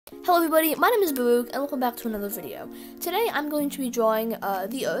Hello everybody, my name is Baruch and welcome back to another video. Today I'm going to be drawing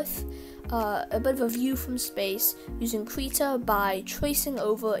the Earth, a bit of a view from space using Krita by tracing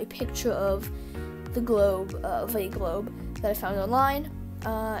over a picture of the globe, of a globe that I found online,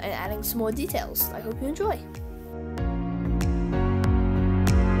 and adding some more details. I hope you enjoy.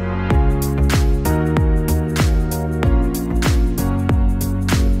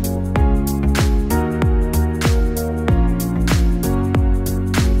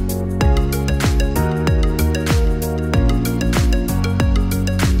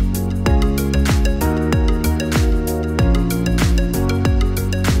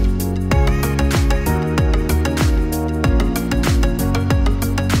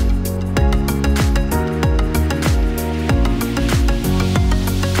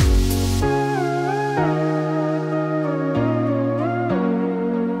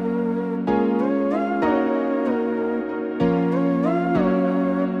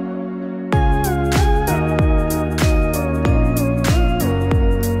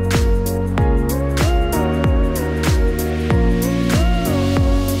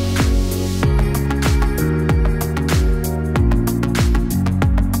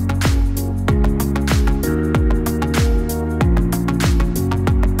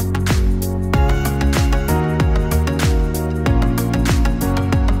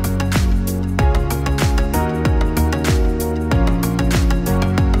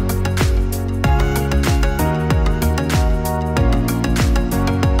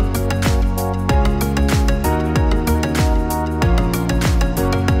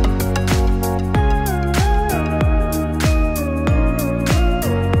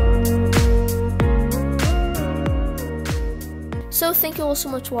 So thank you all so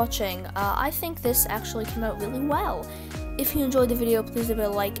much for watching. I think this actually came out really well. If you enjoyed the video, please leave it a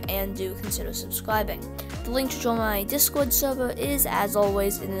like and do consider subscribing. The link to join my Discord server is, as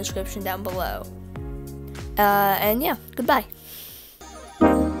always, in the description down below. And yeah, goodbye.